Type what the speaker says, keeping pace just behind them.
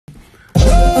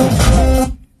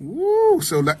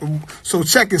So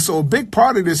check it. So a big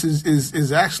part of this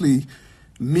is actually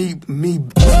me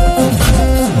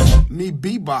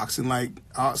beatboxing, like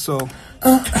so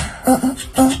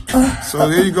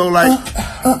there you go, like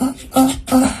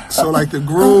so, like the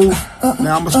groove.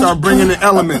 Now I'm gonna start bringing the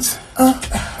elements.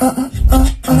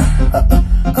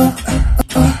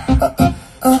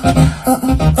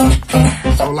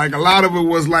 So like a lot of it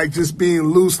was like just being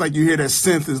loose, like you hear that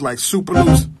synth is like super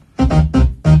loose,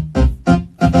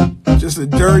 just a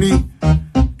dirty, and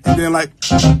then like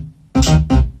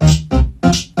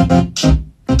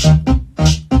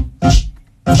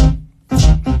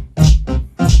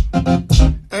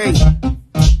hey.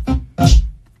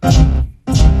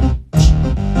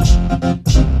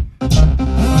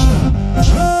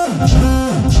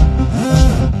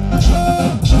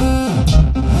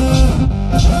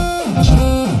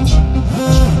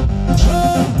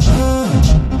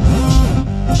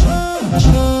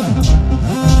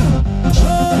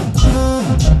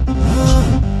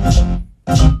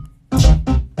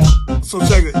 So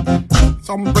check it.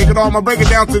 So I'm gonna break it all. I'm gonna break it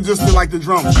down to just to like the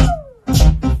drums.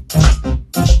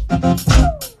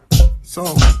 So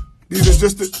these are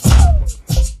just the.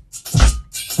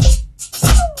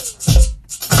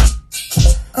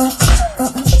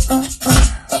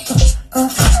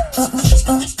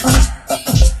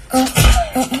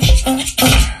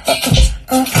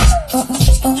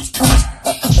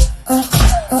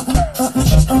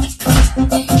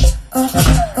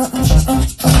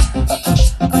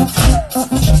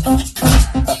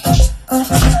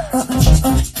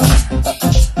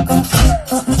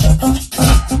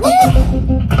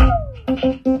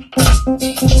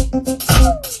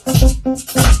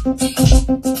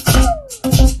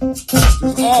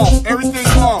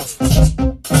 Everything's off.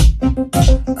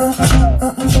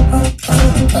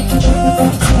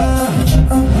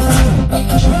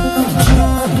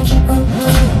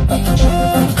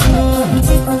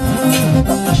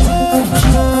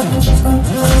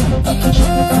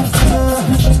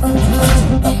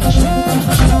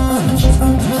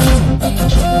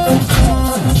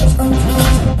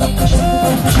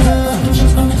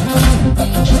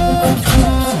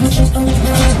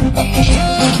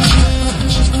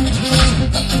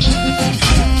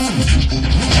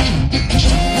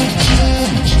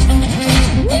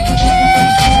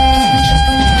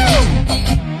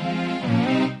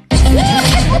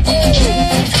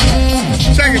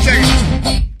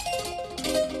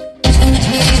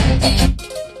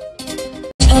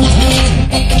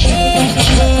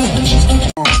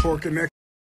 Connection.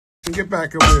 Get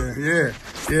back over there.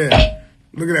 Yeah.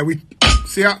 Look at that. We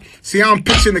see how I'm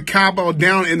pitching the cowbell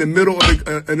down in the middle of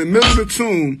the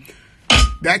tune.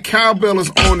 That cowbell is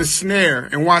on the snare,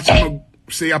 and watch me.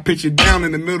 See, I pitch it down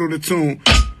in the middle of the tune.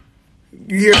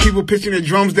 You hear people pitching their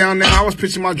drums down now. I was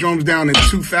pitching my drums down in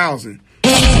 2000.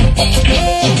 See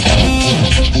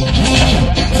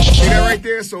that right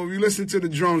there? So if you listen to the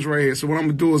drums right here, so what I'm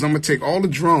gonna do is I'm gonna take all the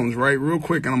drums right real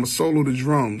quick, and I'm gonna solo the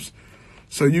drums.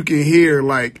 So you can hear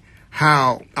like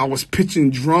how I was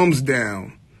pitching drums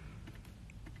down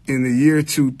in the year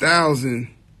 2000.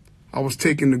 I was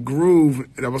taking the groove,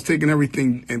 and I was taking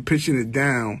everything and pitching it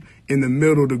down in the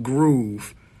middle of the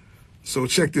groove. So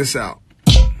check this out.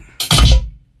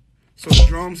 So the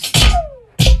drums.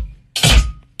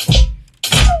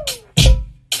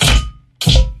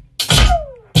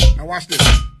 Now watch this.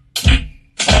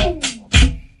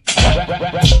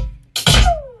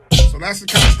 So that's the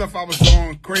kind of stuff I was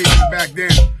going crazy back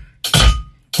then.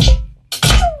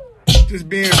 Just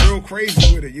being real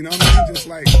crazy with it, you know what I mean?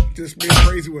 Just being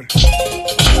crazy with it.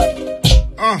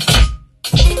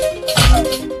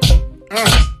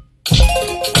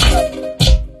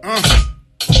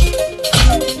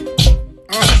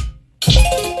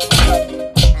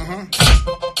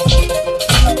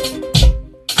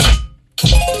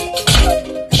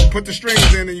 Put the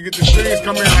strings in and you get the strings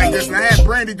coming in like this. And I had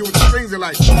Brandy do what the strings are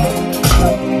like.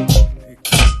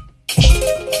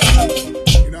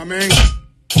 You know what I mean?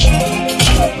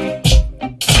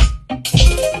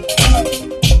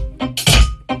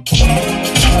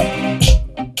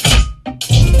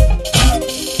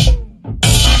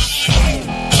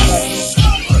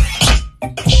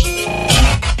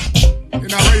 You're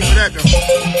not ready for that though.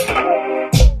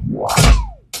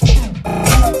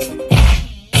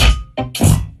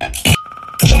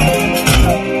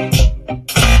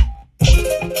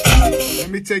 Let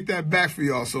me take that back for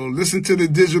y'all. So listen to the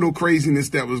digital craziness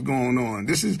that was going on.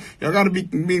 This is, y'all gotta be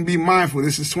mindful.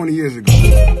 This is 20 years ago.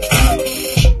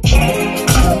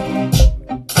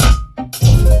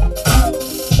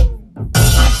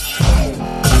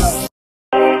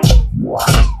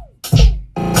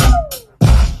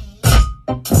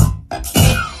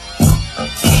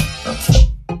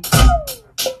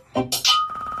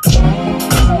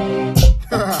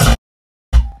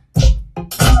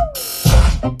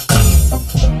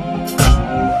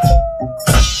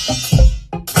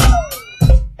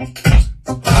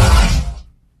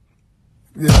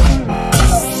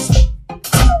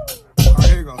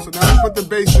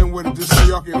 with it just so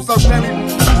y'all can. What's up, Stanley?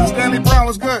 Stanley Brown,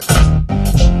 what's good?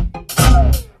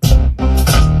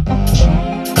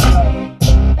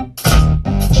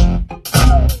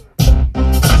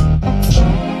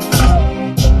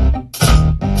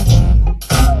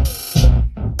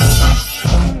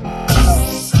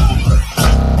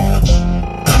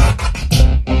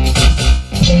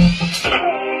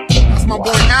 That's my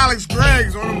boy Alex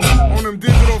Greggs on them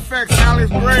digital effects. Alex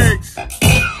Greggs.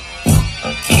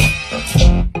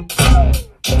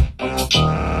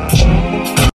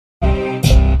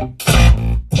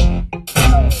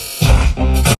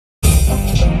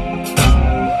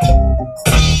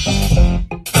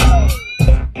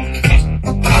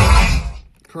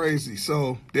 Crazy.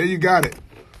 So there you got it.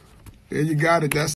 There you got it. That's